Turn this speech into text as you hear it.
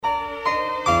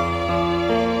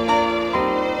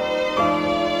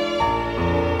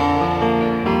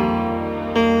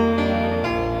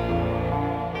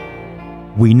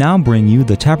We now bring you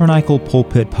the Tabernacle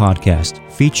Pulpit Podcast,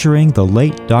 featuring the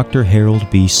late Dr. Harold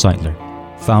B. Sightler,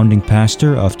 founding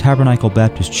pastor of Tabernacle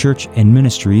Baptist Church and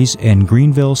Ministries in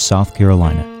Greenville, South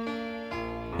Carolina.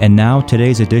 And now,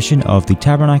 today's edition of the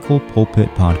Tabernacle Pulpit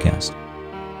Podcast.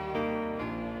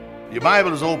 Your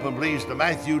Bible is open, please, to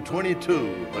Matthew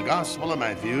 22, the Gospel of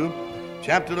Matthew,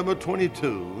 chapter number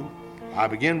 22. I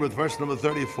begin with verse number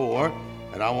 34,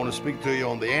 and I want to speak to you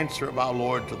on the answer of our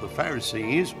Lord to the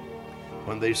Pharisees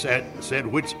when they said,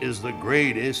 which is the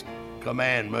greatest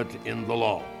commandment in the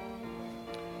law?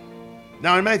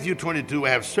 Now, in Matthew 22, we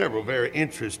have several very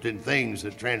interesting things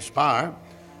that transpire.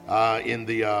 In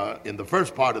the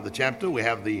first part of the chapter, we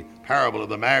have the parable of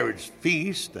the marriage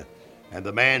feast, and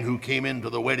the man who came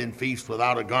into the wedding feast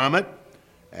without a garment.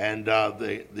 And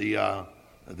the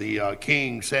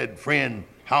king said, "Friend,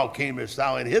 how camest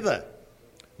thou in hither,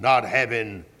 not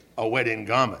having a wedding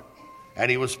garment?" And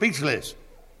he was speechless.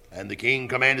 And the king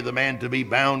commanded the man to be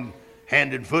bound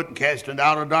hand and foot and cast into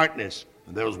outer darkness.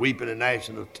 And there was weeping and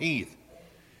gnashing of teeth.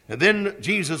 And then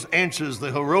Jesus answers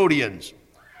the Herodians.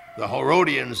 The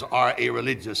Herodians are a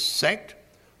religious sect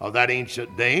of that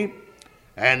ancient day.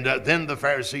 And then the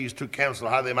Pharisees took counsel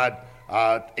how they might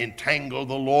entangle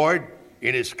the Lord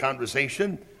in his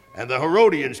conversation. And the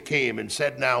Herodians came and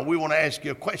said, "Now, we want to ask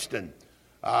you a question.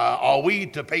 Are we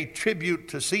to pay tribute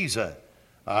to Caesar?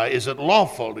 Is it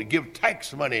lawful to give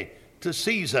tax money to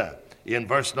Caesar?" In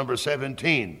verse number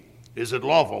 17, is it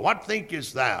lawful? "What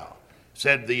thinkest thou?"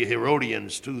 said the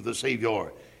Herodians to the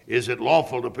Savior. "Is it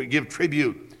lawful to give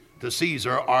tribute to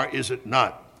Caesar, or is it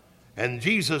not?" And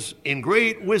Jesus, in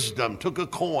great wisdom, took a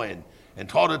coin and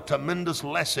taught a tremendous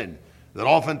lesson that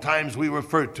oftentimes we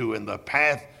refer to in the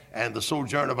path and the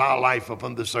sojourn of our life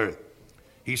upon this earth.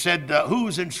 He said,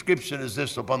 "Whose inscription is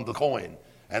this upon the coin?"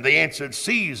 And they answered,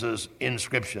 "Caesar's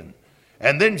inscription."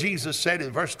 And then Jesus said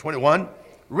in verse 21,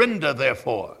 "Render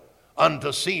therefore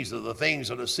unto Caesar the things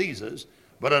that are Caesar's,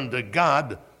 but unto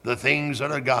God the things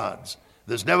that are God's."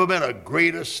 There's never been a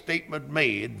greater statement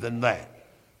made than that.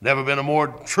 Never been a more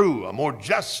true, a more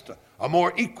just, a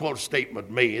more equal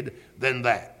statement made than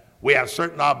that. We have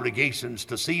certain obligations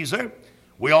to Caesar.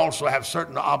 We also have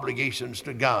certain obligations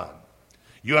to God.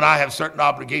 You and I have certain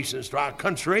obligations to our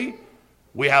country.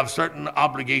 We have certain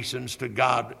obligations to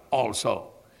God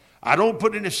also. I don't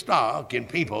put any stock in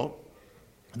people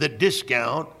that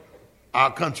discount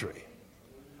our country.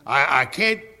 I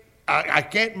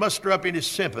can't muster up any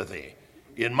sympathy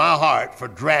in my heart for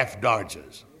draft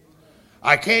dodgers.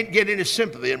 I can't get any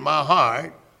sympathy in my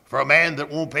heart for a man that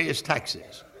won't pay his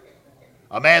taxes,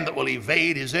 a man that will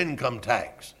evade his income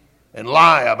tax and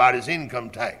lie about his income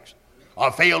tax,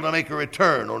 or fail to make a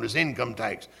return on his income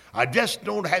tax. I just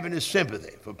don't have any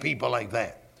sympathy for people like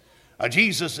that.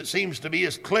 Jesus, it seems to me,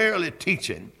 is clearly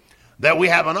teaching that we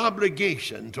have an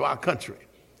obligation to our country.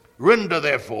 Render,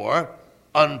 therefore,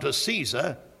 unto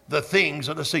Caesar the things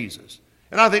that are Caesar's.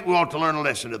 And I think we ought to learn a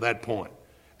lesson at that point,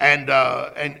 and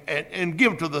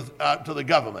give to the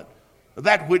government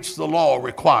that which the law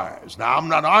requires. Now, I'm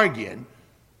not arguing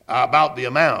about the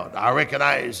amount. I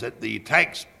recognize that the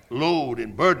tax load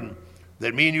and burden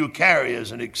that me and you carry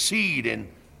is an exceeding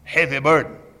heavy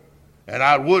burden. And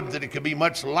I would that it could be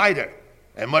much lighter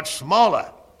and much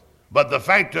smaller. But the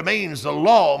fact remains the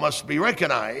law must be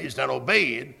recognized and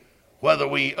obeyed whether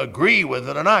we agree with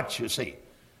it or not, you see.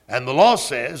 And the law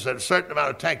says that a certain amount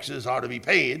of taxes are to be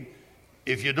paid.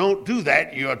 If you don't do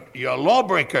that, you're a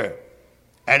lawbreaker.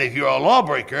 And if you're a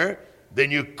lawbreaker,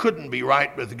 then you couldn't be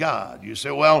right with God. You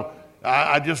say, "Well,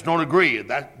 I just don't agree."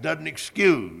 That doesn't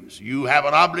excuse. You have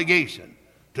an obligation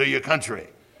to your country.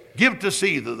 Give to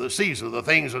Caesar the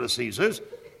things that are Caesar's,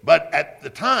 but at the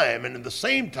time and in the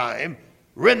same time,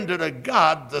 render to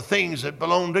God the things that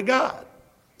belong to God.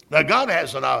 Now, God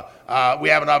has we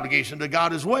have an obligation to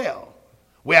God as well.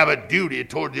 We have a duty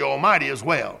toward the Almighty as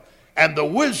well. And the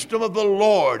wisdom of the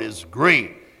Lord is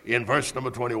great in verse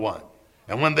number 21.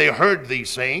 And when they heard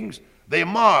these things, they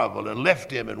marveled and left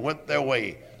him and went their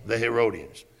way, the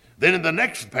Herodians. Then in the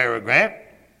next paragraph,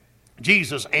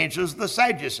 Jesus answers the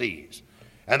Sadducees.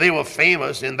 And they were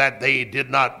famous in that they did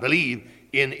not believe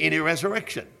in any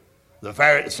resurrection. The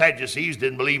Sadducees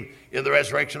didn't believe in the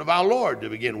resurrection of our Lord to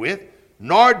begin with,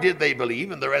 nor did they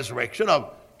believe in the resurrection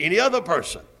of any other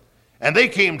person. And they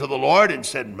came to the Lord and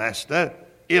said, "Master,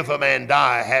 if a man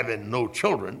die having no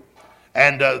children,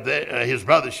 and his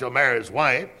brother shall marry his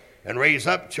wife and raise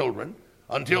up children,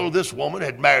 until this woman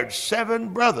had married 7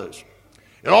 brothers.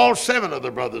 And all 7 of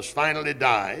the brothers finally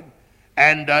died.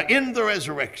 And in the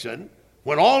resurrection,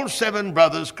 when all 7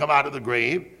 brothers come out of the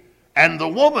grave, and the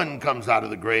woman comes out of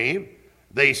the grave,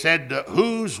 they said,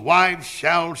 whose wife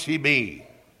shall she be?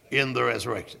 in the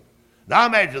resurrection. Now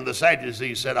imagine the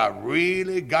Sadducees said, I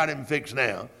really got him fixed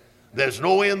now. There's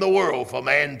no way in the world for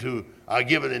man to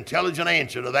give an intelligent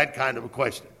answer to that kind of a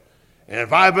question. And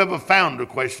if I've ever found a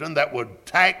question that would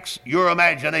tax your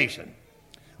imagination,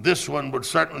 this one would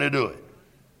certainly do it.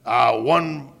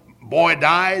 One boy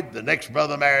died, the next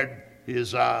brother married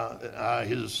his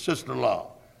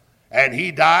sister-in-law. And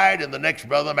he died, and the next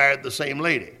brother married the same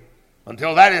lady.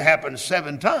 Until that had happened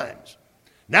 7 times.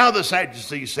 Now the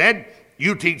Sadducees said,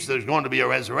 you teach there's going to be a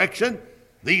resurrection.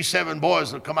 These 7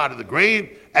 boys will come out of the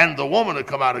grave, and the woman will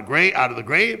come out of the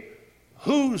grave.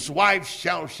 Whose wife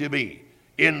shall she be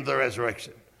in the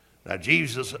resurrection? Now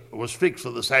Jesus was fixed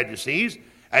for the Sadducees,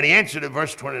 and he answered in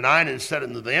verse 29 and said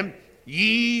unto them,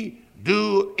 ye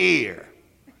do err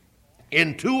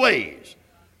in 2 ways.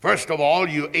 First of all,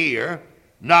 you err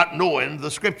not knowing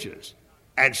the Scriptures.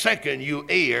 And second, you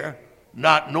err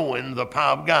not knowing the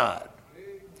power of God.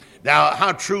 Now,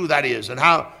 how true that is, and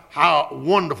how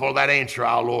wonderful that answer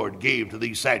our Lord gave to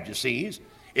these Sadducees.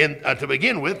 To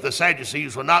begin with, the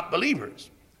Sadducees were not believers,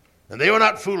 and they were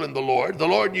not fooling the Lord. The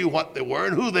Lord knew what they were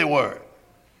and who they were,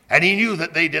 and he knew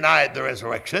that they denied the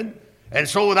resurrection. And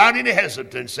so without any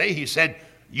hesitancy, he said,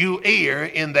 you err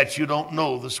in that you don't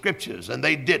know the Scriptures. And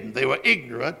they didn't. They were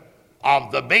ignorant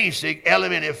of the basic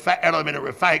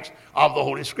elementary facts of the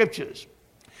Holy Scriptures.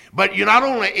 But you not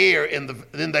only err in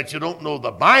that you don't know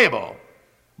the Bible,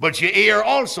 but you err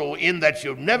also in that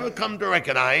you've never come to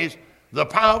recognize the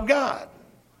power of God.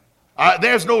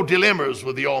 There's no dilemmas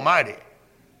with the Almighty.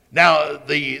 Now,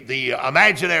 the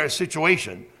imaginary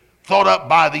situation thought up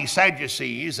by these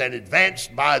Sadducees and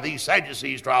advanced by these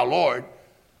Sadducees to our Lord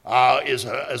is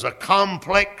a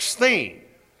complex thing.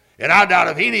 And I doubt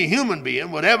if any human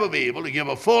being would ever be able to give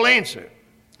a full answer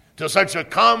to such a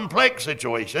complex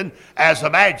situation as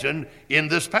imagined in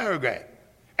this paragraph.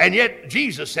 And yet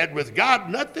Jesus said, with God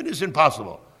nothing is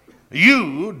impossible.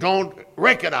 You don't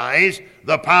recognize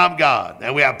the power of God.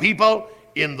 And we have people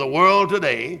in the world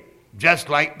today, just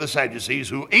like the Sadducees,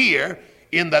 who err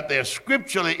in that they're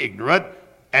scripturally ignorant,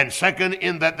 and second,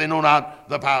 in that they know not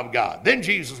the power of God. Then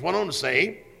Jesus went on to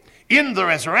say, in the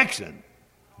resurrection,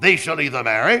 they shall neither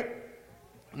marry,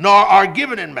 nor are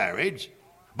given in marriage,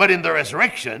 but in the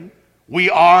resurrection, we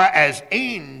are as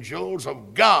angels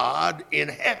of God in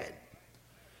heaven.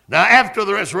 Now, after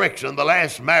the resurrection, the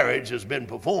last marriage has been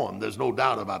performed. There's no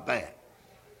doubt about that.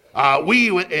 We,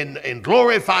 in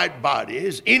glorified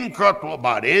bodies, incorruptible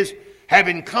bodies,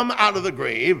 having come out of the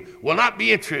grave, will not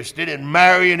be interested in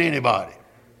marrying anybody.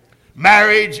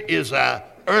 Marriage is an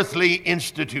earthly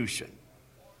institution.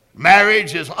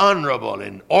 Marriage is honorable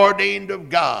and ordained of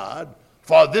God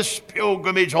for this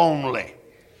pilgrimage only.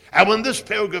 And when this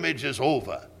pilgrimage is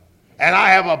over, and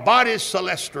I have a body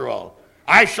celestial,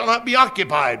 I shall not be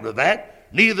occupied with that,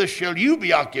 neither shall you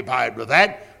be occupied with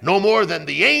that, no more than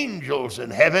the angels in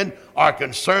heaven are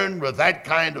concerned with that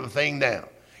kind of thing now.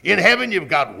 In heaven, you've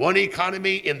got one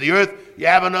economy. In the earth, you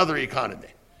have another economy.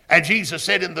 And Jesus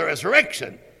said in the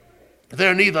resurrection,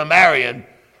 they're neither marrying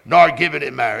nor given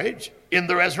in marriage. In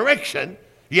the resurrection,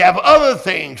 you have other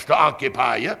things to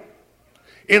occupy you.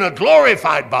 In a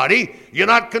glorified body, you're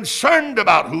not concerned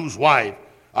about whose wife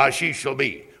she shall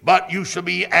be, but you shall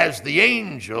be as the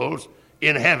angels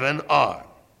in heaven are.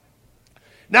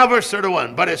 Now, verse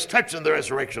 31, but as touching the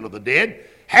resurrection of the dead,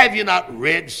 have you not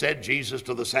read, said Jesus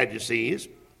to the Sadducees,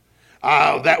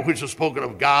 that which was spoken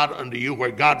of God unto you,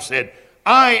 where God said,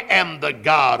 I am the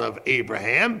God of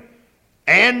Abraham,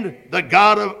 and the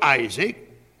God of Isaac,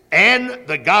 and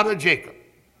the God of Jacob.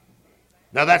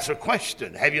 Now that's a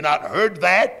question. Have you not heard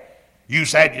that? You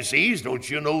Sadducees, don't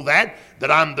you know that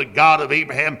I'm the God of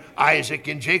Abraham, Isaac,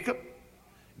 and Jacob?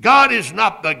 God is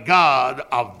not the God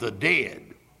of the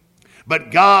dead,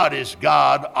 but God is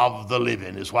God of the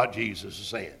living, is what Jesus is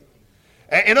saying.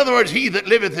 In other words, he that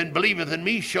liveth and believeth in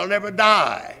me shall never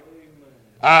die.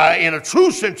 In a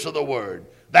true sense of the word,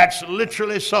 that's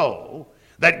literally so,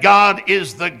 that God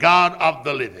is the God of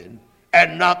the living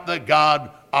and not the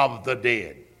God of the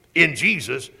dead. In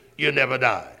Jesus, you never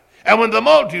die. And when the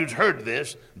multitudes heard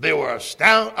this, they were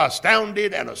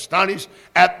astounded and astonished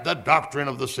at the doctrine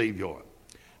of the Savior.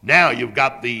 Now you've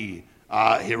got the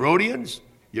Herodians,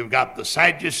 you've got the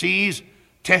Sadducees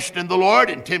testing the Lord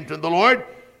and tempting the Lord.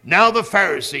 Now the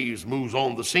Pharisees moves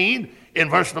on the scene in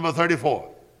verse number 34.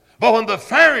 But when the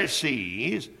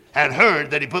Pharisees had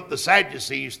heard that he put the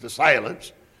Sadducees to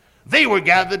silence, they were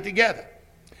gathered together.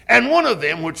 And one of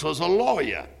them, which was a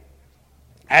lawyer,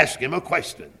 asked him a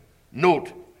question.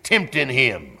 Note, tempting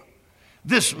him.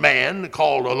 This man,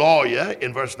 called a lawyer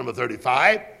in verse number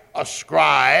 35, a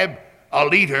scribe, a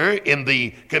leader in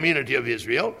the community of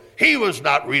Israel, he was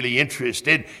not really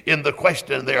interested in the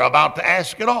question they're about to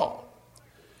ask at all.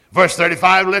 Verse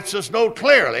 35 lets us know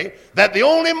clearly that the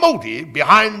only motive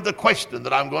behind the question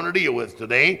that I'm going to deal with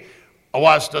today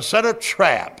was to set a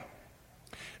trap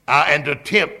and to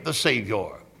tempt the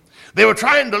Savior. They were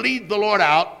trying to lead the Lord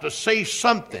out to say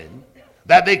something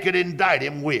that they could indict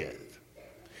him with.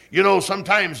 You know,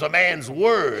 sometimes a man's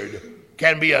word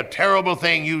can be a terrible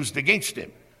thing used against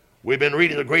him. We've been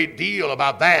reading a great deal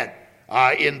about that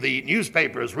in the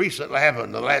newspapers recently, haven't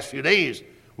in the last few days.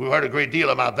 We've heard a great deal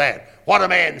about that. What a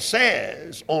man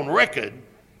says on record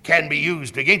can be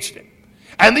used against him.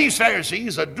 And these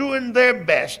Pharisees are doing their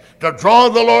best to draw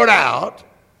the Lord out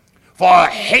for a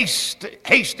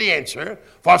hasty answer,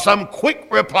 for some quick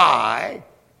reply,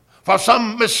 for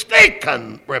some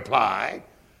mistaken reply.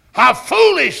 How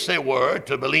foolish they were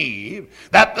to believe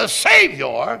that the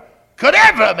Savior could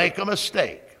ever make a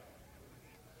mistake.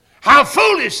 How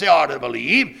foolish they are to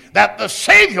believe that the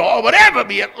Savior would ever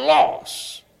be at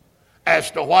loss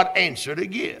as to what answer to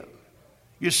give.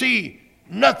 You see,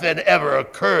 nothing ever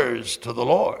occurs to the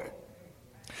Lord.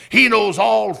 He knows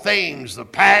all things, the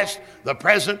past, the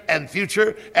present, and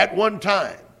future at one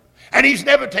time. And he's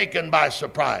never taken by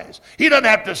surprise. He doesn't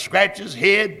have to scratch his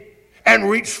head and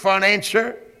reach for an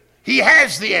answer. He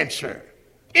has the answer.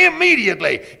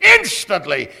 Immediately,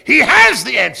 instantly, he has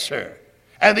the answer.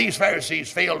 And these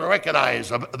Pharisees failed to recognize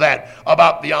that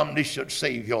about the omniscient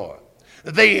Savior.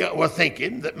 They were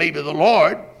thinking that maybe the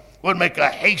Lord would make a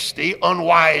hasty,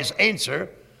 unwise answer,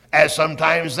 as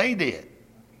sometimes they did.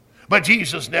 But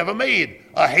Jesus never made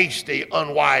a hasty,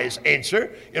 unwise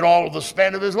answer in all of the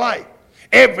span of his life.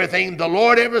 Everything the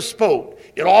Lord ever spoke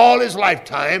in all his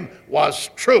lifetime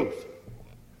was truth,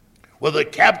 with a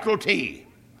capital T.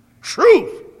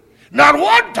 Truth. Not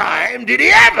one time did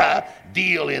he ever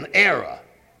deal in error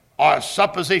or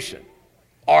supposition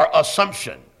or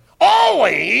assumption.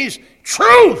 Always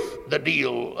truth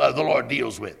the Lord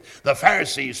deals with. The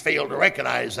Pharisees failed to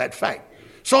recognize that fact.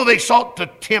 So they sought to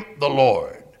tempt the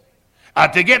Lord,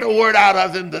 to get a word out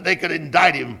of him that they could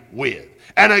indict him with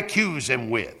and accuse him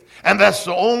with. And that's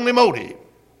the only motive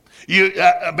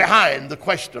behind the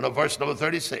question of verse number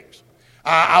 36.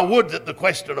 I would that the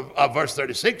question of verse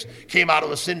 36 came out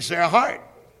of a sincere heart.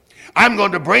 I'm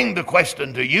going to bring the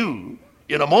question to you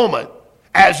in a moment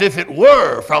as if it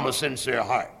were from a sincere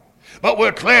heart. But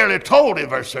we're clearly told in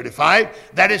verse 35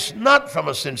 that it's not from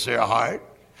a sincere heart,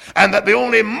 and that the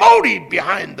only motive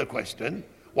behind the question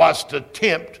was to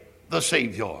tempt the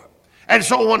Savior. And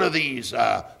so one of these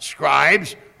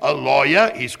scribes, a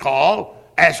lawyer he's called,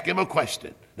 asked him a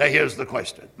question. Now here's the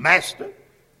question. Master,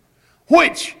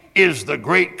 which is the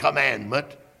great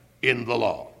commandment in the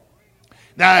law?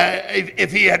 Now,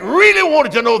 if he had really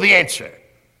wanted to know the answer,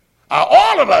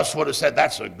 all of us would have said,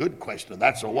 that's a good question.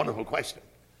 That's a wonderful question.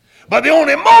 But the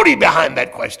only motive behind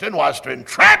that question was to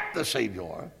entrap the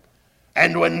Savior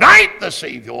and to indict the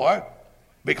Savior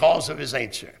because of his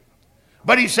answer.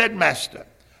 But he said, Master,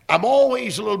 I'm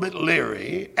always a little bit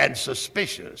leery and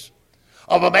suspicious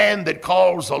of a man that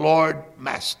calls the Lord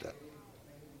Master.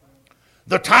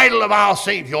 The title of our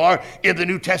Savior in the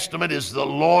New Testament is the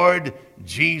Lord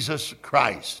Jesus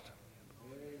Christ.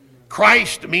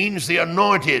 Christ means the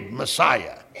anointed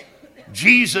Messiah.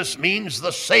 Jesus means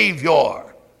the Savior.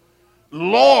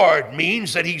 Lord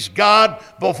means that he's God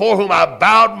before whom I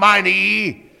bowed my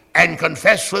knee and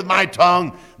confessed with my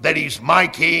tongue that he's my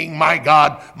King, my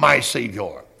God, my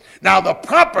Savior. Now, the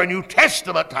proper New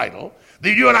Testament title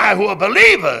that you and I who are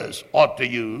believers ought to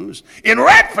use in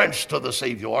reference to the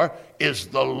Savior is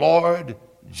the Lord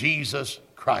Jesus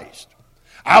Christ.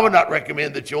 I would not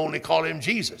recommend that you only call him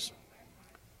Jesus,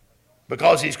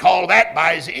 because he's called that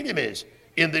by his enemies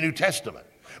in the New Testament.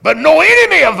 But no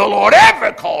enemy of the Lord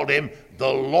ever called him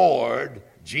the Lord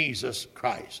Jesus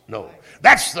Christ. No.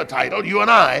 That's the title you and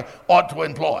I ought to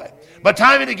employ. But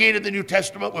time and again in the New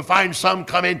Testament, we find some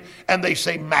come in and they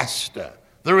say, Master.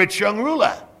 The rich young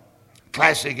ruler.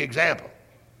 Classic example.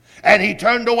 And he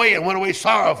turned away and went away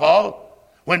sorrowful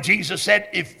when Jesus said,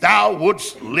 if thou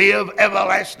wouldst live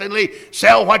everlastingly,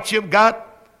 sell what you've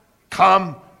got,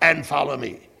 come and follow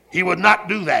me. He would not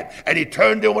do that. And he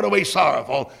turned and went away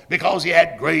sorrowful because he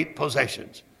had great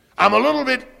possessions. I'm a little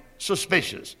bit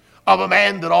suspicious of a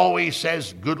man that always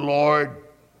says, good Lord,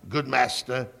 good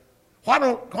Master. Why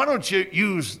don't you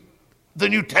use the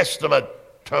New Testament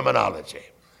terminology?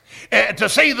 To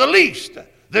say the least,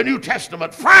 the New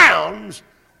Testament frowns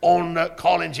on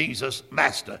calling Jesus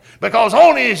Master, because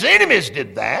only his enemies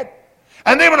did that.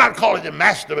 And they were not calling him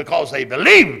Master because they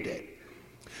believed it.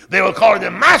 They were calling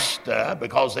him Master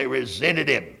because they resented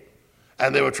him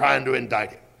and they were trying to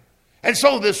indict him. And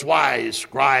so this wise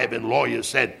scribe and lawyer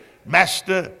said,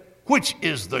 Master, which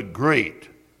is the great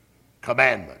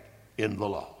commandment in the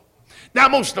law? Now,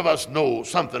 most of us know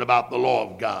something about the law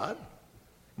of God.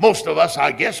 Most of us,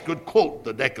 I guess, could quote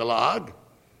the Decalogue,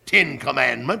 10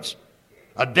 commandments.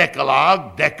 A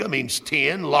decalogue, deca means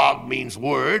 10, log means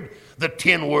word. The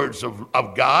 10 words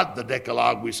of God, the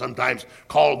Decalogue we sometimes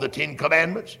call the 10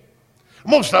 commandments.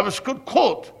 Most of us could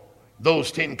quote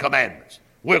those 10 commandments.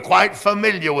 We're quite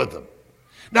familiar with them.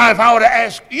 Now, if I were to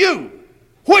ask you,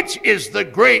 which is the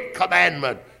great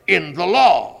commandment in the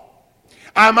law,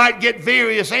 I might get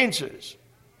various answers.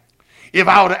 If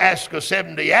I were to ask a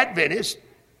Seventh-day Adventist,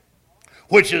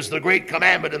 which is the great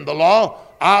commandment in the law,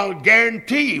 I'll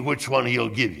guarantee which one he'll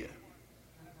give you.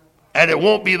 And it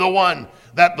won't be the one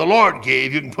that the Lord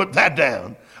gave. You can put that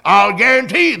down. I'll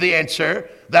guarantee the answer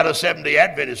that a Seventh-day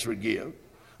Adventist would give.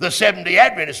 The Seventh-day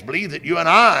Adventists believe that you and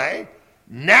I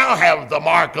now have the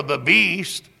mark of the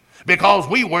beast because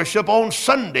we worship on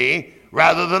Sunday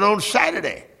rather than on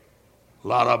Saturday. A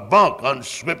lot of bunk,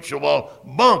 unscriptural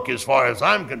bunk as far as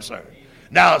I'm concerned.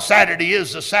 Now, Saturday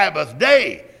is the Sabbath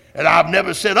day, and I've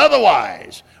never said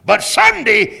otherwise. But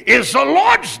Sunday is the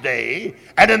Lord's day,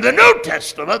 and in the New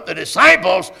Testament, the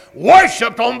disciples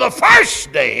worshiped on the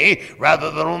first day rather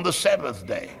than on the seventh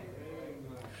day.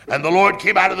 And the Lord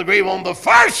came out of the grave on the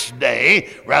first day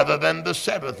rather than the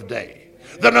seventh day.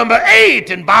 The number 8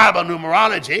 in Bible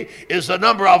numerology is the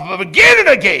number of beginning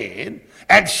again,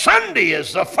 and Sunday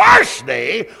is the first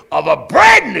day of a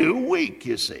brand new week,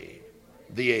 you see,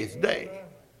 the 8th day.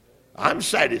 I'm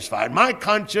satisfied. My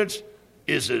conscience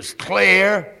is as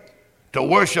clear to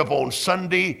worship on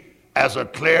Sunday as a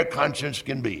clear conscience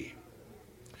can be.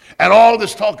 And all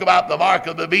this talk about the mark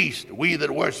of the beast, we that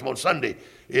worship on Sunday,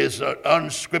 is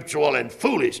unscriptural and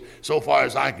foolish so far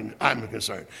as I'm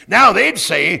concerned. Now they'd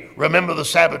say, remember the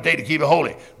Sabbath day to keep it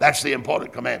holy. That's the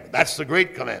important commandment. That's the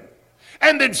great commandment.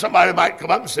 And then somebody might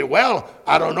come up and say, well,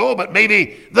 I don't know, but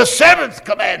maybe the 7th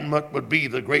commandment would be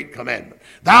the great commandment.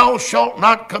 Thou shalt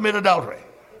not commit adultery.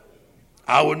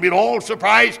 I wouldn't be at all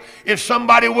surprised if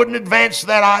somebody wouldn't advance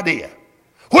that idea.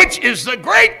 Which is the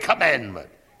great commandment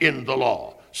in the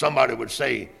law? Somebody would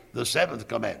say the 7th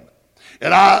commandment.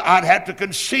 And I'd have to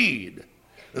concede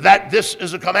that this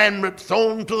is a commandment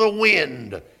thrown to the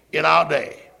wind in our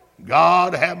day.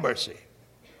 God have mercy.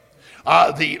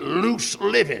 The loose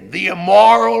living, the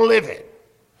immoral living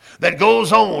that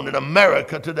goes on in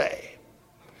America today.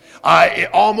 It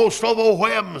almost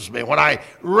overwhelms me when I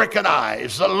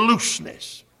recognize the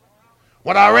looseness,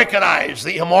 when I recognize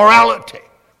the immorality,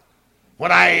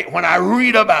 when I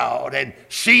read about and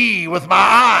see with my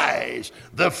eyes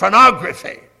the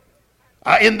pornography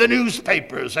in the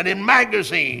newspapers and in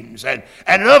magazines and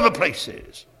in other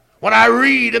places. When I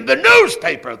read in the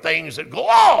newspaper things that go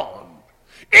on,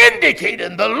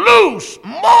 indicating the loose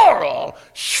moral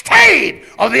state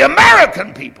of the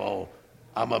American people,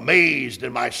 I'm amazed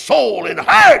in my soul and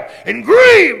hurt and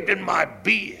grieved in my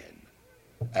being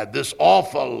at this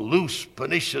awful loose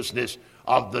perniciousness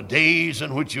of the days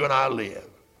in which you and I live.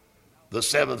 The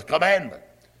 7th commandment,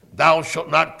 thou shalt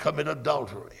not commit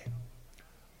adultery.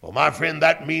 Well, my friend,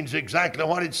 that means exactly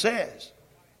what it says.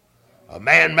 A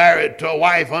man married to a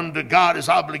wife under God is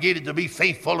obligated to be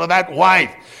faithful to that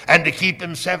wife and to keep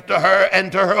himself to her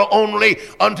and to her only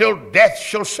until death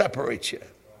shall separate you.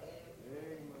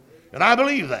 And I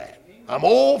believe that. I'm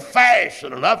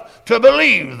old-fashioned enough to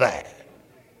believe that.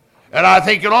 And I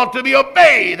think it ought to be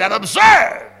obeyed and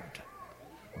observed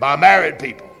by married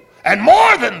people. And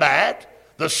more than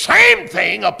that, the same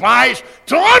thing applies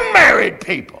to unmarried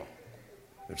people.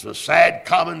 It's a sad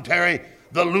commentary,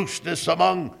 the looseness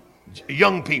among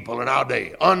young people in our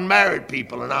day, unmarried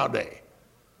people in our day.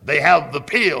 They have the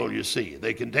pill, you see.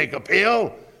 They can take a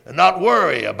pill and not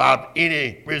worry about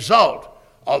any result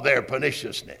of their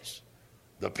perniciousness.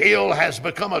 The pill has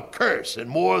become a curse in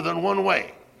more than one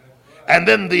way. And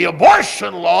then the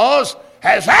abortion laws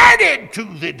has added to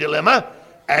the dilemma,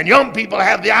 and young people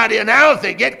have the idea now if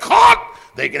they get caught,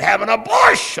 they can have an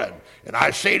abortion. And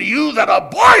I say to you that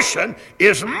abortion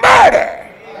is murder.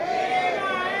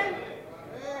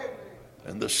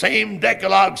 And the same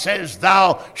Decalogue says,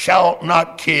 thou shalt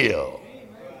not kill.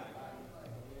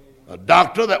 A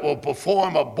doctor that will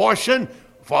perform abortion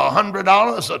for $100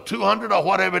 or $200 or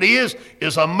whatever it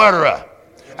is a murderer.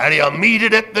 And he'll meet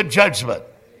it at the judgment.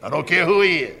 I don't care who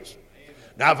he is.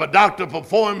 Now, if a doctor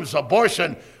performs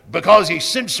abortion because he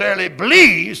sincerely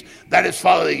believes that it's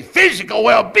for the physical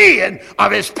well-being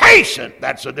of his patient,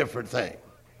 that's a different thing.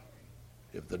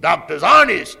 If the doctor's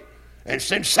honest and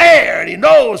sincere and he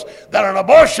knows that an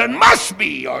abortion must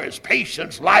be or his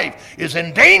patient's life is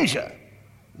in danger,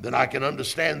 then I can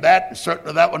understand that, and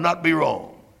certainly that would not be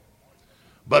wrong.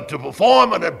 But to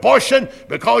perform an abortion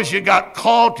because you got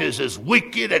caught is as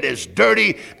wicked and as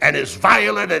dirty and as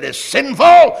violent and as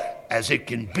sinful as it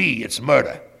can be. It's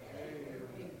murder.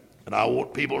 And I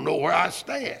want people to know where I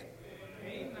stand.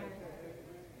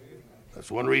 That's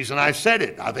one reason I said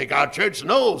it. I think our church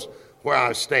knows where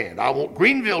I stand. I want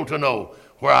Greenville to know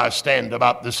where I stand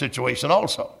about this situation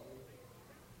also.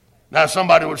 Now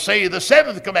somebody would say the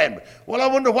seventh commandment. Well, I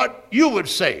wonder what you would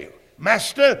say.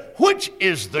 Master, which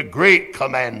is the great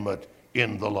commandment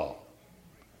in the law?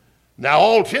 Now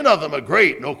all 10 of them are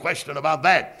great, no question about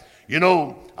that. You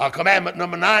know, our commandment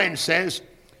number 9 says,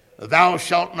 thou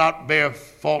shalt not bear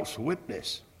false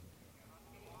witness.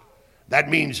 That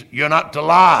means you're not to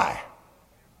lie.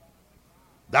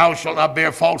 Thou shalt not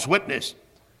bear false witness.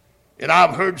 And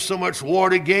I've heard so much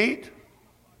Watergate,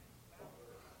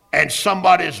 and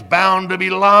somebody's bound to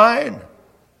be lying,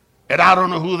 and I don't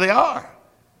know who they are.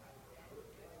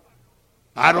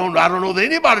 I don't know that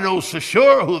anybody knows for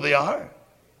sure who they are.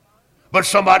 But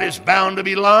somebody's bound to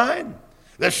be lying.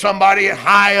 There's somebody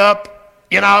high up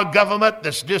in our government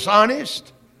that's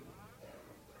dishonest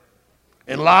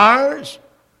and liars.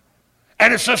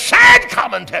 And it's a sad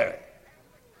commentary.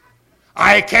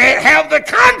 I can't have the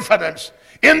confidence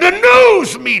in the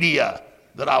news media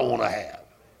that I want to have.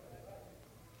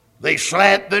 They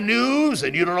slant the news,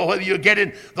 and you don't know whether you're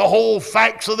getting the whole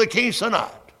facts of the case or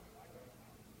not.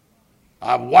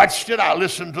 I've watched it. I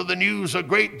listen to the news a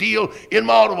great deal in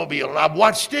my automobile, and I've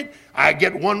watched it. I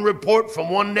get one report from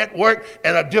one network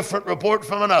and a different report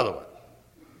from another one,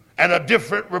 and a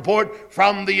different report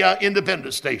from the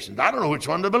independent stations. I don't know which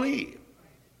one to believe.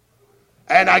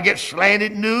 And I get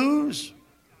slanted news.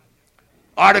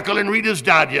 Article in Reader's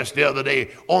Digest the other day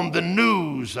on the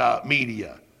news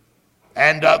media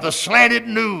and the slanted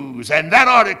news, and that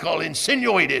article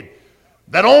insinuated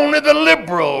that only the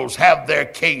liberals have their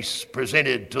case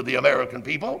presented to the American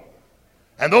people,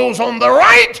 and those on the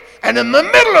right and in the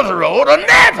middle of the road are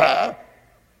never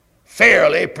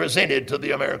fairly presented to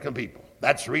the American people.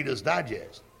 That's Reader's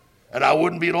Digest. And I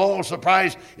wouldn't be at all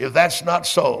surprised if that's not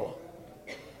so.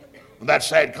 That's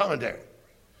sad commentary.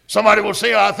 Somebody will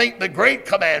say, I think the great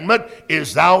commandment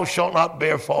is thou shalt not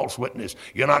bear false witness.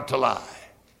 You're not to lie.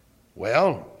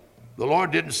 Well, the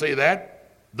Lord didn't say that.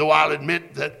 Though I'll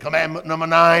admit that commandment number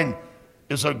 9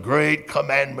 is a great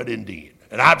commandment indeed.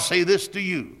 And I'd say this to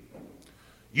you.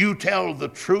 You tell the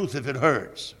truth if it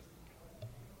hurts.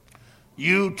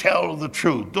 You tell the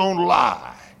truth. Don't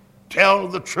lie. Tell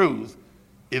the truth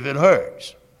if it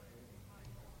hurts.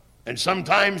 And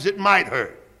sometimes it might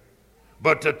hurt.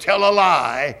 But to tell a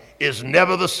lie is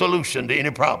never the solution to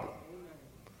any problem.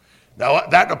 Now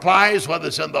that applies whether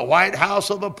it's in the White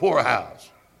House or the poorhouse,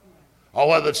 or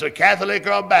whether it's a Catholic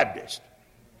or a Baptist.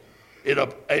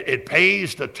 It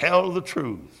pays to tell the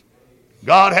truth.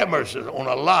 God have mercy on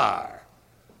a liar,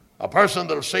 a person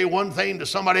that'll say one thing to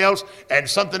somebody else and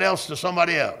something else to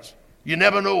somebody else. You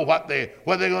never know what they're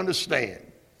going to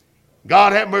stand.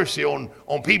 God have mercy on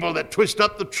people that twist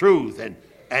up the truth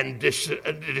and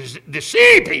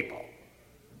deceive people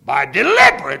by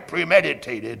deliberate,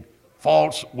 premeditated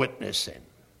false witnessing.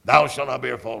 Thou shalt not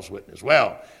bear false witness.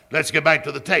 Well, let's get back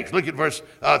to the text. Look at verse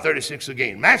 36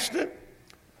 again. Master,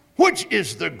 which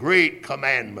is the great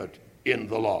commandment in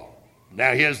the law?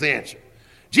 Now here's the answer.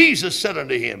 Jesus said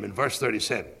unto him in verse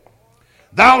 37,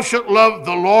 thou shalt love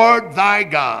the Lord thy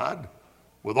God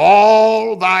with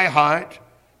all thy heart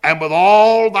and with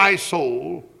all thy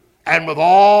soul and with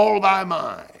all thy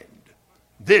mind.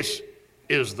 This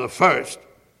is the first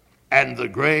and the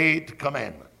great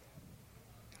commandment.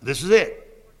 This is it.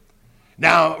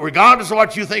 Now, regardless of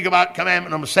what you think about commandment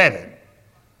number 7,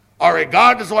 or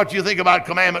regardless of what you think about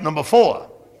commandment number 4,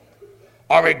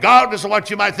 or regardless of what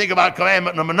you might think about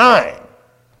commandment number 9,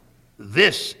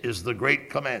 this is the great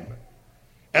commandment.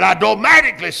 And I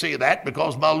dogmatically say that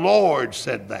because my Lord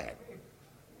said that.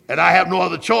 And I have no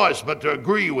other choice but to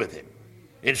agree with him.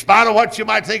 In spite of what you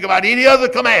might think about any other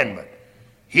commandment,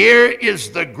 here is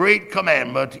the great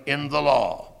commandment in the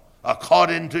law,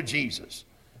 according to Jesus.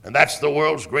 And that's the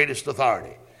world's greatest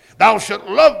authority. Thou shalt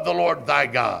love the Lord thy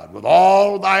God with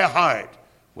all thy heart,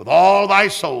 with all thy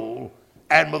soul,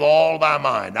 and with all thy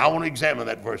mind. Now I want to examine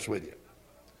that verse with you.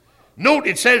 Note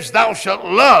it says, thou shalt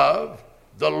love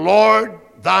the Lord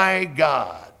thy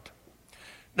God.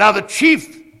 Now the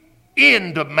chief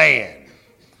end of man,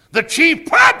 the chief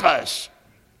purpose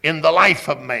in the life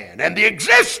of man and the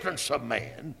existence of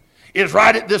man is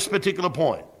right at this particular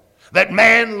point. That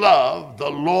man love the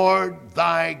Lord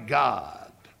thy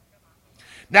God.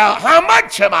 Now, how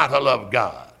much am I to love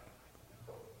God?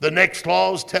 The next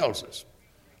clause tells us.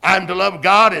 I'm to love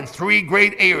God in three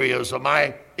great areas of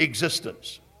my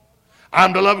existence.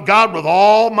 I'm to love God with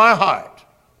all my heart.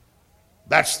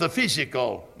 That's the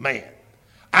physical man.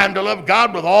 I'm to love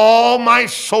God with all my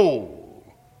soul.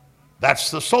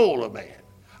 That's the soul of man.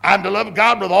 I'm to love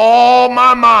God with all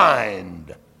my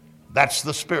mind. That's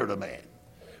the spirit of man.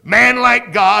 Man,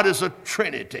 like God, is a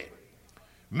trinity.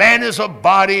 Man is a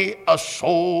body, a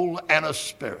soul, and a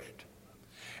spirit.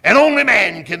 And only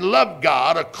man can love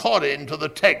God according to the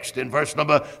text in verse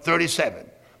number 37.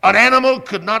 An animal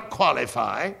could not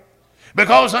qualify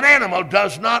because an animal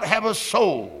does not have a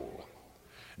soul.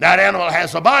 Now, an animal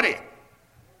has a body.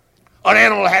 An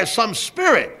animal has some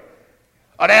spirit.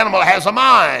 An animal has a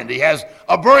mind. He has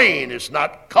a brain. It's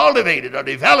not cultivated or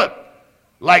developed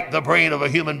like the brain of a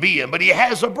human being, but he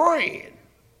has a brain.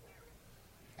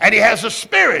 And he has a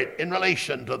spirit in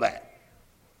relation to that.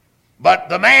 But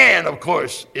the man, of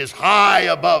course, is high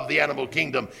above the animal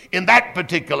kingdom in that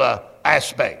particular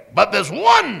aspect. But there's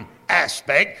one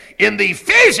aspect in the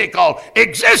physical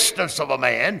existence of a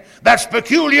man that's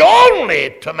peculiar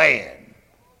only to man.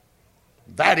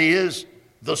 That is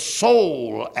the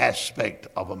soul aspect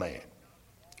of a man.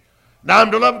 Now,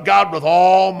 I'm to love God with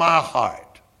all my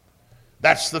heart.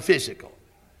 That's the physical.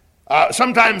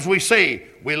 Sometimes we say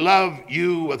we love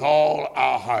you with all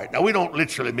our heart. Now, we don't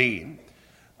literally mean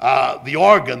the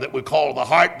organ that we call the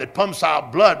heart that pumps our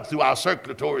blood through our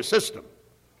circulatory system.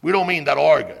 We don't mean that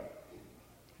organ.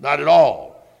 Not at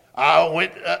all.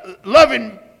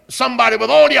 Loving somebody with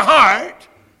all your heart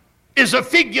is a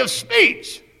figure of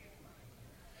speech.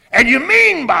 And you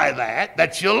mean by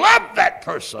that you love that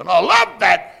person or love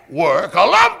that work or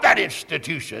love that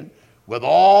institution with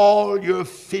all your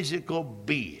physical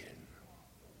being.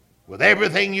 With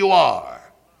everything you are,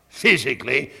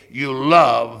 physically, you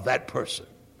love that person.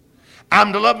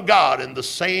 I'm to love God in the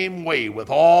same way with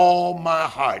all my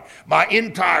heart. My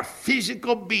entire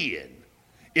physical being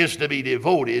is to be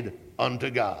devoted unto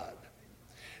God.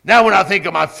 Now, when I think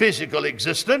of my physical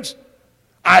existence,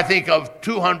 I think of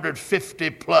 250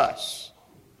 plus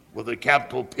with a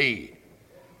capital P.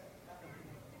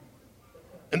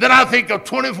 And then I think of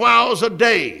 24 hours a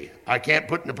day. I can't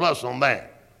put any plus on that.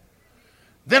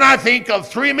 Then I think of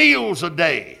 3 meals a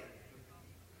day.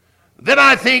 Then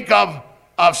I think of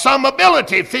some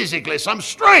ability physically, some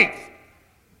strength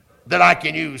that I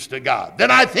can use to God.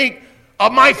 Then I think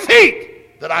of my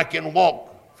feet that I can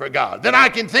walk for God. Then I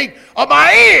can think of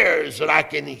my ears that I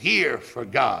can hear for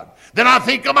God. Then I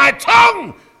think of my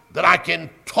tongue that I can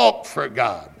talk for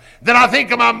God. Then I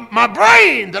think of my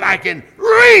brain that I can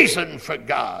reason for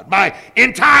God. My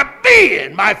entire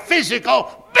being, my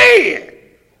physical being,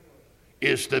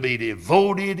 is to be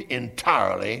devoted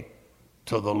entirely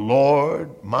to the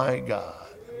Lord my God.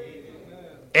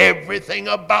 Everything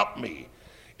about me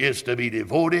is to be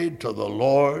devoted to the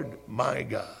Lord my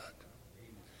God.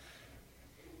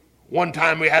 One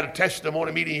time we had a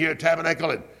testimony meeting here at Tabernacle,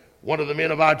 and one of the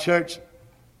men of our church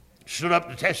stood up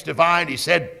to testify, and he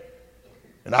said,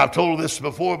 and I've told this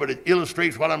before, but it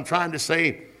illustrates what I'm trying to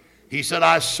say. He said,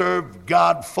 I served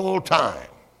God full time.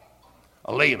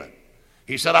 A layman.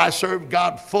 He said, I served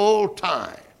God full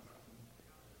time,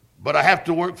 but I have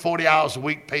to work 40 hours a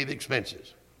week, pay the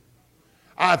expenses.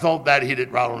 I thought that hit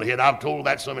it right on the head. I've told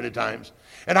that so many times.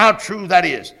 And how true that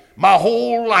is. My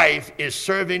whole life is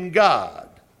serving God,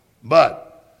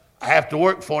 but I have to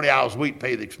work 40 hours a week,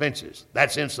 pay the expenses.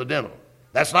 That's incidental.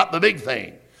 That's not the big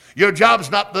thing. Your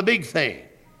job's not the big thing.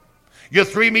 Your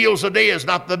 3 meals a day is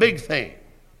not the big thing.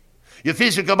 Your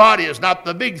physical body is not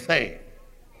the big thing.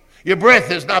 Your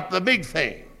breath is not the big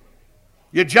thing.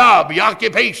 Your job, your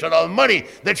occupation, or the money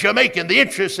that you're making, the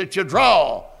interest that you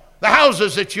draw, the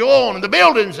houses that you own, and the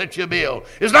buildings that you build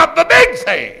is not the big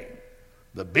thing.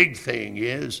 The big thing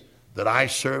is that I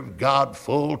serve God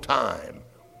full time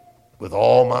with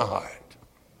all my heart,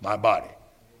 my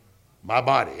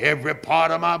body, every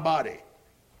part of my body.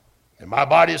 And my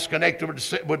body is connected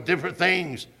with different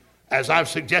things, as I've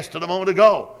suggested a moment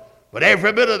ago. But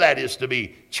every bit of that is to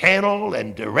be channeled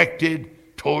and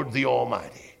directed toward the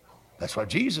Almighty. That's what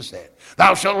Jesus said.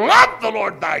 Thou shalt love the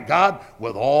Lord thy God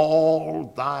with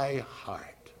all thy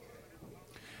heart.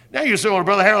 Now you say, well,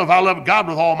 Brother Harold, if I love God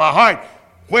with all my heart,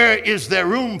 where is there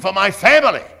room for my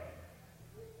family?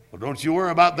 Well, don't you worry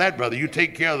about that, brother. You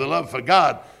take care of the love for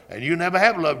God, and you never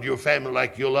have loved your family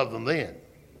like you'll love them then.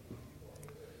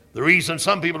 The reason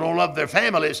some people don't love their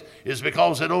families is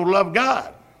because they don't love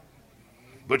God.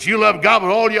 But you love God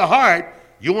with all your heart,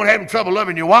 you won't have any trouble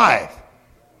loving your wife.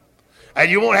 And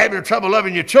you won't have any trouble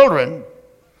loving your children.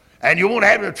 And you won't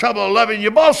have any trouble loving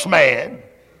your boss man.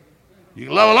 You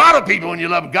can love a lot of people when you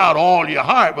love God all your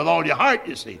heart, with all your heart,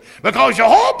 you see, because your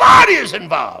whole body is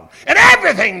involved, and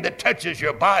everything that touches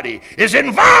your body is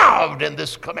involved in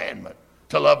this commandment,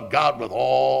 to love God with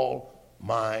all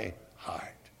my heart.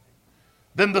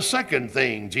 Then the second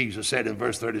thing Jesus said in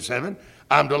verse 37,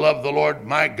 I'm to love the Lord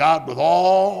my God with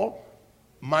all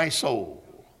my soul.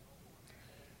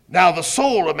 Now the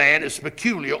soul of man is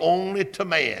peculiar only to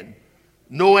man.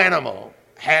 No animal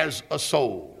has a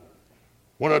soul.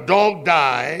 When a dog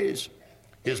dies,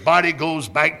 his body goes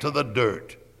back to the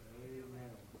dirt.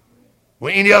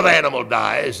 When any other animal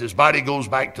dies, his body goes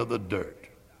back to the dirt.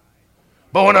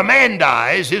 But when a man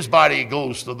dies, his body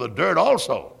goes to the dirt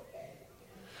also.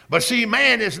 But see,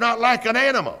 man is not like an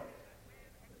animal,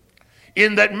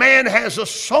 in that man has a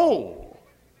soul.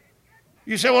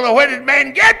 You say, well, where did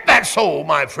man get that soul,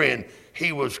 my friend?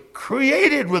 He was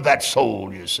created with that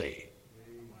soul, you see.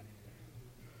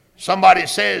 Somebody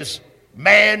says,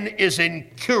 man is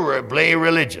incurably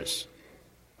religious.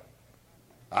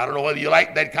 I don't know whether you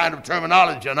like that kind of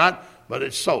terminology or not, but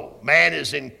it's so. Man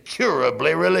is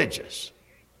incurably religious.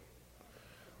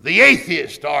 The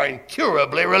atheists are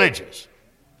incurably religious.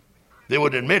 They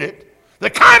wouldn't admit it. The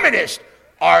communists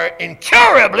are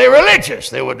incurably religious.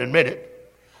 They wouldn't admit it.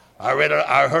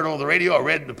 I heard on the radio, I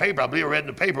read in the paper, I believe I read in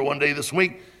the paper one day this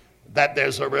week, that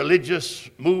there's a religious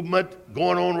movement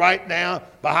going on right now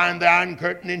behind the Iron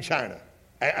Curtain in China.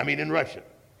 In Russia.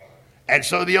 And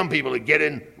so the young people are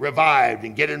getting revived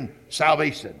and getting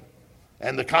salvation.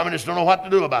 And the communists don't know what to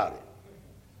do about it.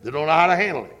 They don't know how to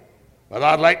handle it. But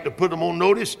I'd like to put them on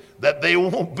notice that they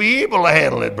won't be able to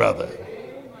handle it, brother.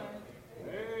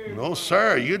 No,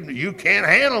 sir, you can't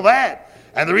handle that.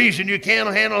 And the reason you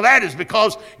can't handle that is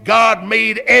because God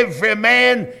made every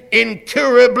man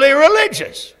incurably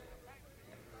religious.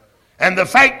 And the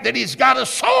fact that he's got a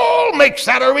soul makes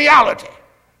that a reality.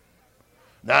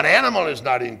 Now, an animal is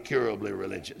not incurably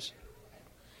religious.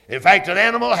 In fact, an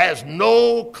animal has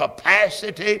no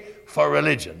capacity for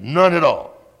religion, none at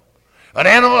all. An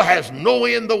animal has no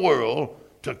way in the world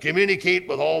to communicate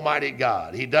with Almighty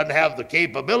God. He doesn't have the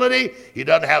capability. He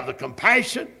doesn't have the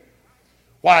compassion.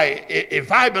 Why,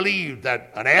 if I believed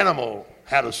that an animal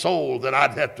had a soul, then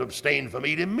I'd have to abstain from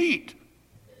eating meat.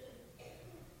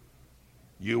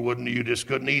 You just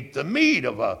couldn't eat the meat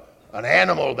of an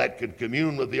animal that could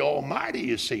commune with the Almighty,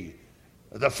 you see.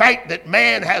 The fact that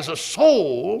man has a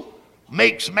soul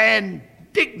makes man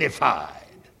dignified,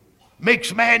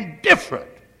 makes man different,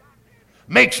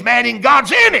 makes man in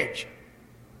God's image.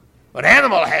 An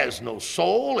animal has no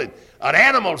soul, and an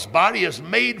animal's body is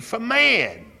made for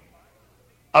man.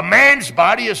 A man's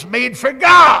body is made for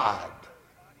God.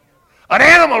 An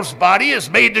animal's body is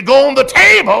made to go on the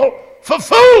table for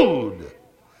food.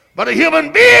 But a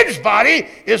human being's body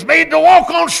is made to walk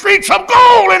on streets of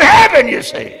gold in heaven, you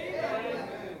see.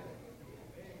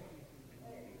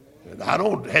 And I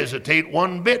don't hesitate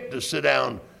one bit to sit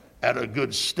down at a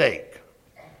good steak.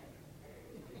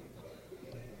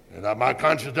 And my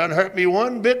conscience doesn't hurt me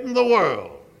one bit in the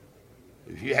world.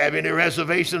 If you have any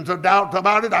reservations or doubt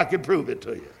about it, I can prove it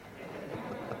to you.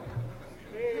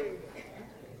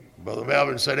 Brother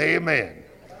Melvin said, amen.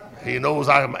 He knows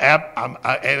I am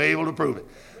able to prove it.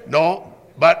 No,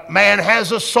 but man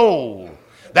has a soul.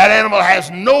 That animal has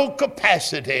no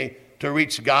capacity to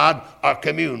reach God or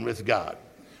commune with God.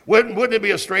 Wouldn't it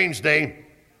be a strange day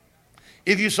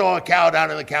if you saw a cow down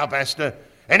in the cow pasture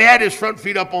and he had his front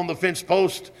feet up on the fence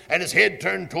post and his head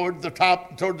turned toward the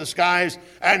top, toward the skies,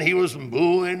 and he was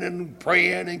mooing and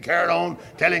praying and carrying on,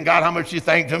 telling God how much he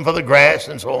thanked him for the grass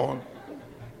and so on?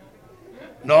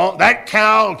 No, that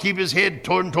cow will keep his head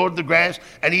toward the grass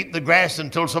and eat the grass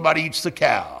until somebody eats the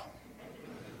cow.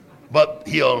 But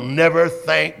he'll never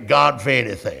thank God for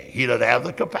anything. He doesn't have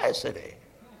the capacity.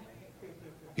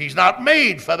 He's not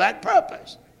made for that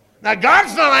purpose. Now,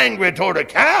 God's not angry toward a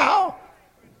cow.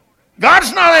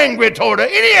 God's not angry toward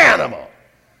any animal.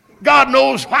 God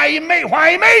knows why he made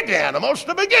the animals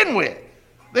to begin with.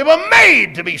 They were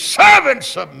made to be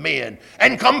servants of men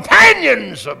and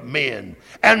companions of men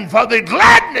and for the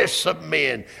gladness of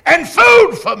men and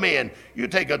food for men. You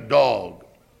take a dog.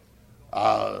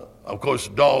 Of course,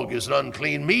 dog is an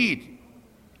unclean meat,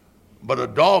 but a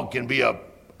dog can be a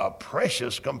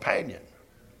precious companion.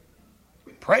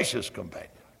 Precious companion.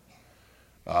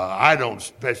 I don't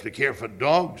especially care for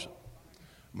dogs.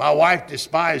 My wife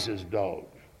despises dogs.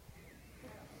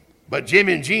 But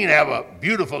Jimmy and Jean have a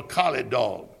beautiful collie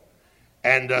dog,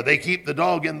 and they keep the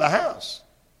dog in the house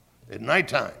at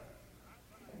nighttime.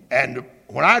 And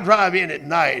when I drive in at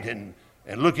night and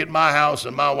look at my house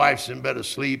and my wife's in bed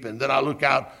asleep, and then I look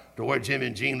out to where Jimmy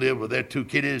and Jean live with their two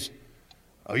kitties,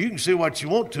 Oh, you can say what you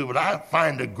want to, but I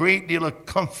find a great deal of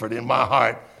comfort in my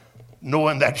heart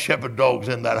knowing that shepherd dog's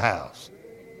in that house.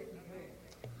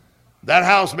 That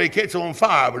house may catch on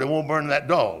fire, but it won't burn that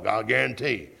dog, I'll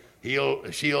guarantee you.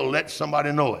 She'll let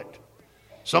somebody know it.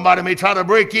 Somebody may try to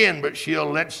break in, but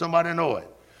she'll let somebody know it.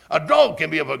 A dog can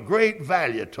be of a great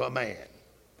value to a man.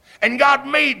 And God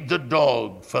made the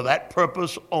dog for that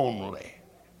purpose only,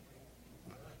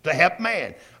 to help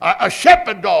man. A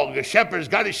shepherd dog, a shepherd's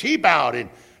got his sheep out, and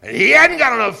he hadn't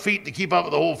got enough feet to keep up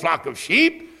with the whole flock of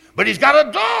sheep, but he's got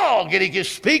a dog, and he can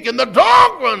speak, and the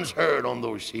dog runs herd on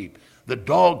those sheep. The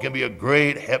dog can be a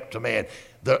great help to man.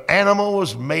 The animal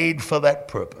was made for that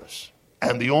purpose,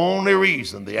 and the only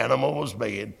reason the animal was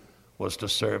made was to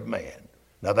serve man.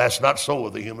 Now, that's not so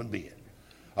with a human being.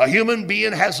 A human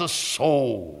being has a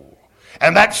soul,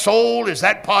 and that soul is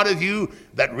that part of you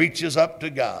that reaches up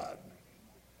to God.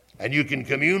 And you can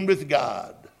commune with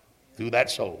God through that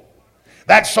soul.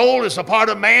 That soul is a part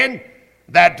of man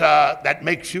that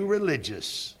makes you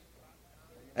religious.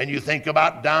 And you think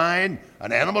about dying.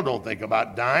 An animal don't think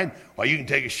about dying. Well, you can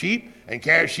take a sheep and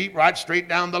carry a sheep right straight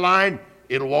down the line.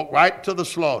 It'll walk right to the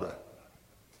slaughter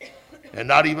and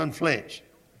not even flinch.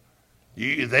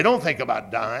 They don't think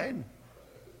about dying.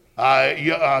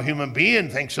 A human being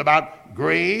thinks about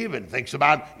grave and thinks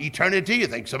about eternity. He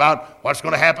thinks about what's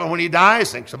going to happen when he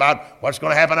dies, thinks about what's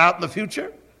going to happen out in the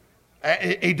future.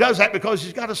 He does that because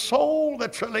he's got a soul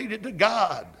that's related to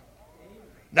God.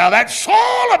 Now, that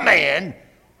soul of man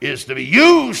is to be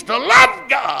used to love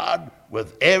God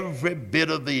with every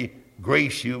bit of the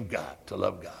grace you've got to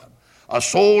love God. A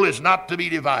soul is not to be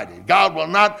divided. God will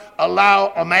not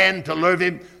allow a man to love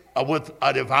him with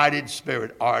a divided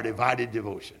spirit or a divided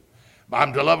devotion.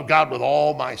 I'm to love God with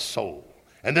all my soul.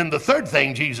 And then the third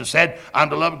thing Jesus said, I'm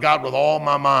to love God with all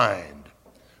my mind.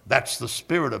 That's the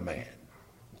spirit of man.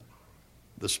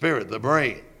 The spirit, the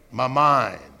brain, my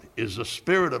mind is the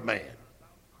spirit of man.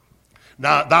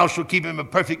 Now, thou shalt keep him in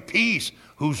perfect peace,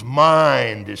 whose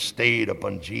mind is stayed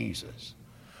upon Jesus.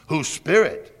 Whose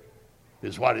spirit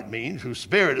is what it means. Whose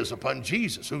spirit is upon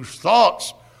Jesus. Whose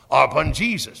thoughts are upon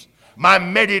Jesus. My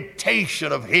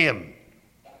meditation of him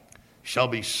shall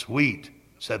be sweet,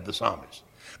 said the psalmist.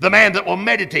 The man that will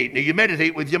meditate. Now, you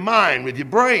meditate with your mind, with your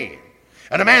brain.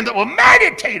 And a man that will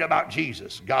meditate about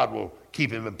Jesus, God will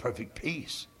keep him in perfect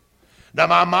peace. Now,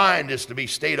 my mind is to be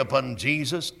stayed upon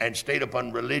Jesus and stayed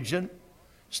upon religion,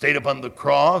 stayed upon the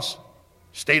cross,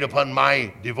 stayed upon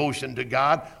my devotion to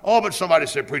God. Oh, but somebody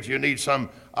said, preacher, you need some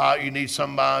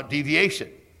deviation.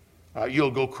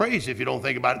 You'll go crazy if you don't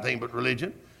think about anything but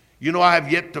religion. You know, I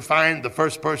have yet to find the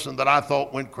first person that I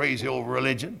thought went crazy over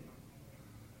religion.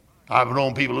 I've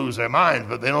known people lose their minds,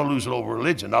 but they don't lose it over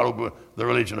religion, not over the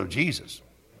religion of Jesus.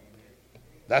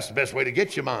 That's the best way to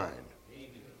get your mind.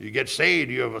 You get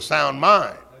saved, you have a sound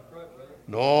mind.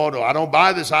 No, I don't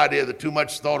buy this idea that too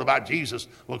much thought about Jesus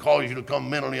will cause you to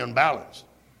become mentally unbalanced.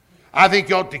 I think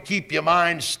you ought to keep your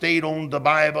mind stayed on the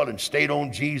Bible and stayed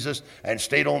on Jesus and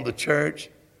stayed on the church.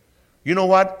 You know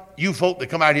what? You folk that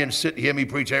come out here and sit and hear me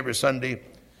preach every Sunday,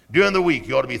 during the week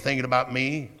you ought to be thinking about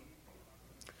me.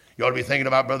 You ought to be thinking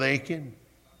about Brother Aiken.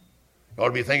 You ought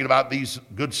to be thinking about these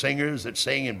good singers that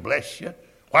sing and bless you.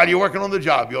 While you're working on the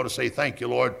job, you ought to say, thank you,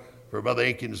 Lord, for Brother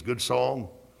Aiken's good song.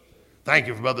 Thank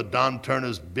you for Brother Don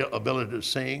Turner's ability to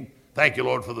sing. Thank you,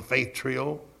 Lord, for the Faith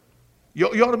Trio. You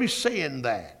ought to be saying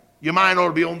that. Your mind ought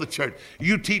to be on the church.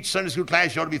 You teach Sunday school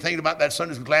class, you ought to be thinking about that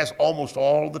Sunday school class almost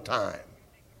all the time.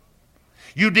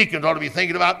 You deacons ought to be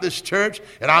thinking about this church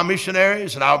and our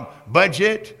missionaries and our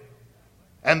budget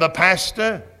and the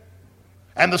pastor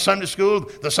and the Sunday school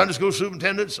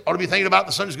superintendents ought to be thinking about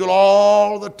the Sunday school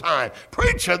all the time.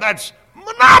 Preacher, that's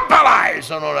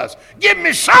monopolizing on us. Give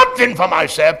me something for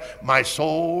myself. My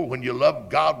soul, when you love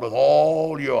God with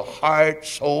all your heart,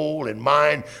 soul, and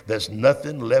mind, there's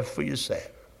nothing left for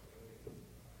yourself.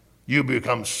 You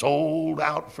become sold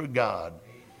out for God.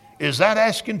 Is that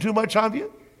asking too much of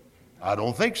you? I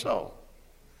don't think so.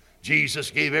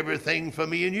 Jesus gave everything for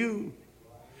me and you.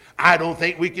 I don't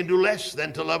think we can do less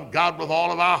than to love God with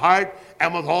all of our heart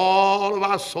and with all of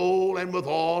our soul and with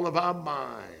all of our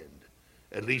mind.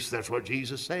 At least that's what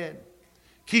Jesus said.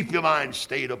 Keep your mind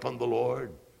stayed upon the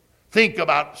Lord. Think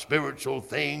about spiritual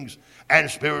things and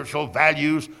spiritual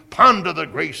values. Ponder the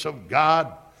grace of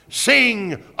God.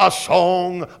 Sing a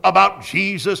song about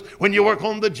Jesus when you work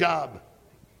on the job.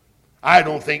 I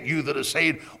don't think you that are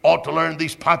saved ought to learn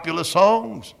these popular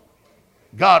songs.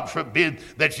 God forbid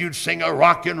that you'd sing a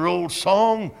rock and roll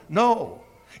song. No.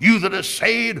 You that are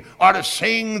saved are to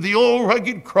sing the old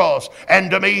rugged cross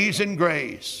and amazing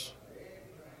grace.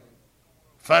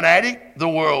 Fanatic, the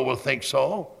world will think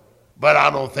so, but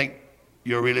I don't think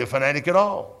you're really a fanatic at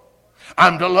all.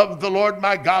 I'm to love the Lord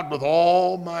my God with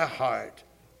all my heart,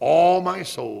 all my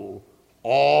soul,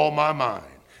 all my mind.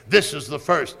 This is the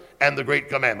first and the great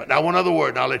commandment. Now, one other word,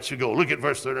 and I'll let you go. Look at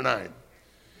verse 39.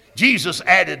 Jesus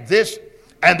added this,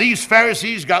 and these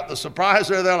Pharisees got the surprise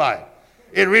of their life.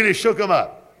 It really shook them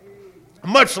up.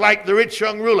 Much like the rich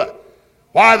young ruler.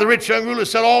 Why, the rich young ruler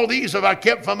said, all these have I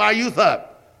kept from my youth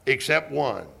up, except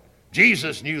one.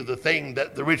 Jesus knew the thing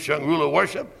that the rich young ruler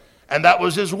worshiped, and that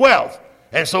was his wealth.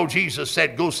 And so Jesus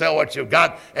said, go sell what you've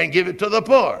got and give it to the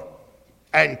poor.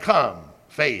 And come,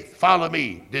 faith, follow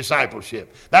me,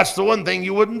 discipleship. That's the one thing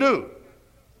you wouldn't do.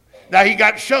 Now he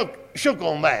got shook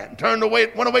on that and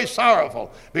went away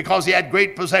sorrowful because he had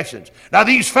great possessions. Now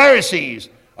these Pharisees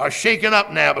are shaken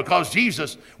up now because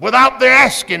Jesus, without their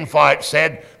asking for it,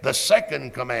 said the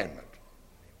second commandment.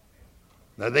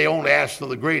 Now they only asked for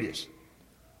the greatest.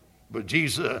 But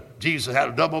Jesus had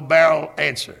a double-barrel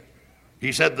answer.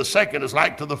 He said the second is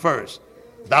like to the first.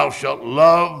 Thou shalt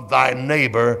love thy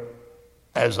neighbor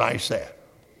as thyself.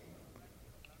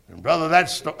 And brother,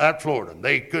 that floored them.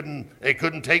 They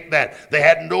couldn't take that. They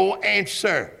had no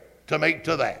answer to make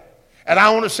to that. And I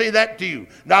want to say that to you.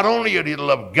 Not only are you to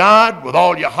love God with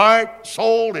all your heart,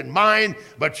 soul, and mind,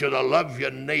 but you're to love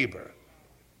your neighbor.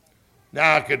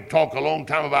 Now I could talk a long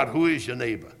time about who is your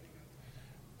neighbor.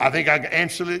 I think I can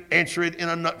answer it in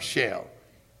a nutshell.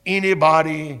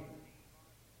 Anybody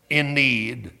in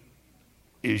need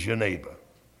is your neighbor.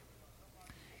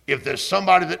 If there's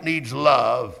somebody that needs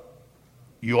love,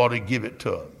 you ought to give it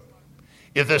to them.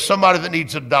 If there's somebody that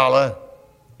needs $1,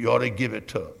 you ought to give it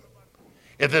to them.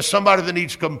 If there's somebody that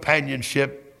needs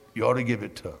companionship, you ought to give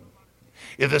it to them.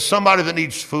 If there's somebody that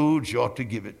needs food, you ought to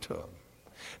give it to them.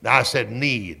 Now I said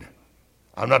need.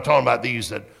 I'm not talking about these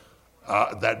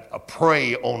that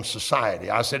prey on society.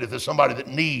 I said if there's somebody that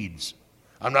needs.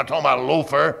 I'm not talking about a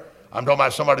loafer. I'm talking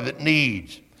about somebody that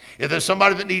needs. If there's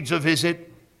somebody that needs a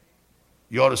visit,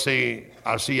 you ought to say,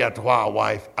 I'll see you after a while,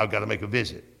 wife. I've got to make a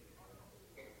visit.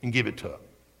 And give it to them.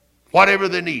 Whatever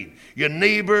they need. Your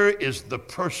neighbor is the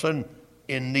person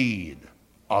in need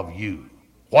of you.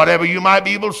 Whatever you might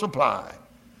be able to supply.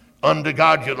 Under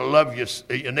God, you're to love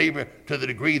your neighbor to the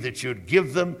degree that you'd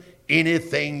give them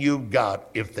anything you've got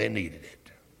if they needed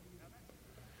it.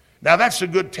 Now that's a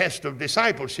good test of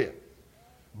discipleship.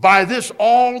 By this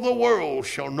all the world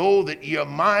shall know that ye are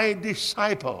my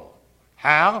disciple.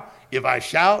 How? If I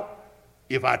shout,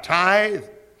 if I tithe,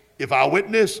 if I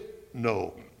witness?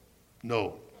 No.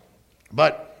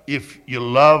 But if you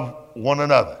love one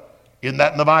another. Isn't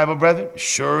that in the Bible, brethren?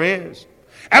 Sure is.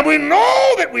 And we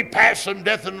know that we pass from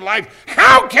death into life.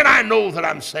 How can I know that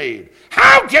I'm saved?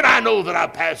 How can I know that I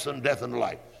pass from death into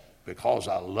life? Because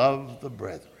I love the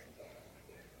brethren.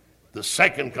 The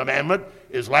second commandment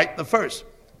is like the first.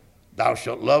 Thou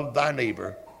shalt love thy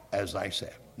neighbor as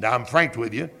thyself. Now I'm frank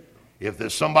with you. If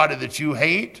there's somebody that you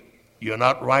hate, you're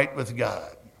not right with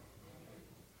God.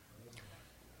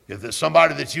 If there's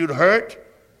somebody that you'd hurt,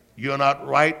 you're not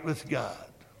right with God.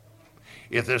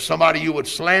 If there's somebody you would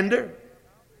slander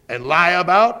and lie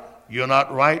about, you're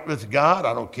not right with God.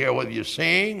 I don't care whether you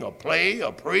sing or play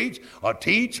or preach or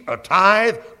teach or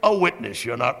tithe or witness.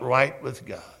 You're not right with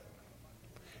God.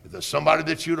 If there's somebody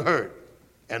that you'd hurt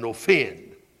and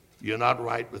offend, you're not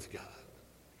right with God.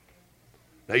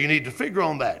 Now you need to figure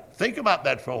on that. Think about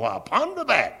that for a while. Ponder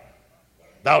that.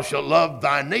 Thou shalt love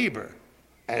thy neighbor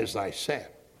as thyself.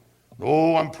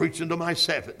 Oh, I'm preaching to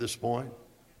myself at this point.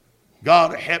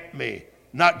 God help me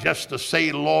not just to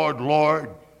say, Lord, Lord,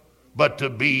 but to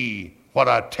be what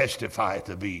I testify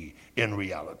to be in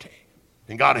reality.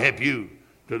 And God help you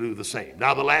to do the same.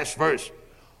 Now the last verse.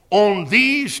 On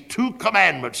these two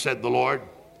commandments, said the Lord,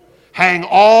 hang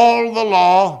all the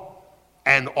law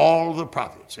and all the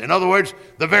prophets. In other words,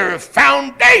 the very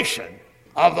foundation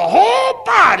of the whole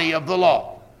body of the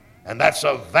law. And that's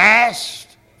a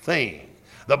vast thing.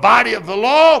 The body of the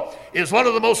law is one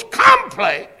of the most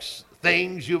complex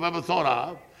things you've ever thought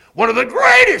of. One of the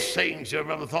greatest things you've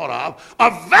ever thought of.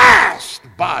 A vast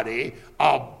body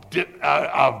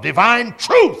of divine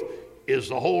truth is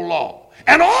the whole law.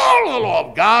 And all the law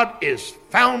of God is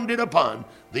founded upon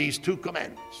these two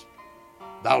commandments.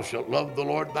 Thou shalt love the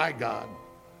Lord thy God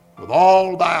with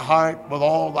all thy heart, with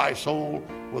all thy soul,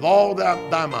 with all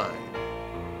thy mind.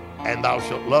 And thou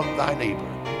shalt love thy neighbor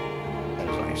as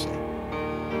thyself.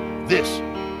 This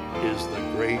is the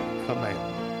great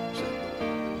commandment, said the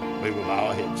Lord. May we bow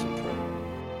our heads and pray.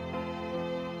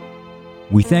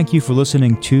 We thank you for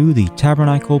listening to the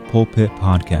Tabernacle Pulpit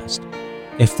Podcast.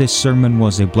 If this sermon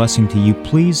was a blessing to you,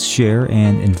 please share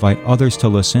and invite others to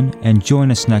listen, and join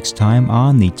us next time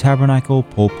on the Tabernacle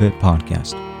Pulpit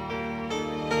Podcast.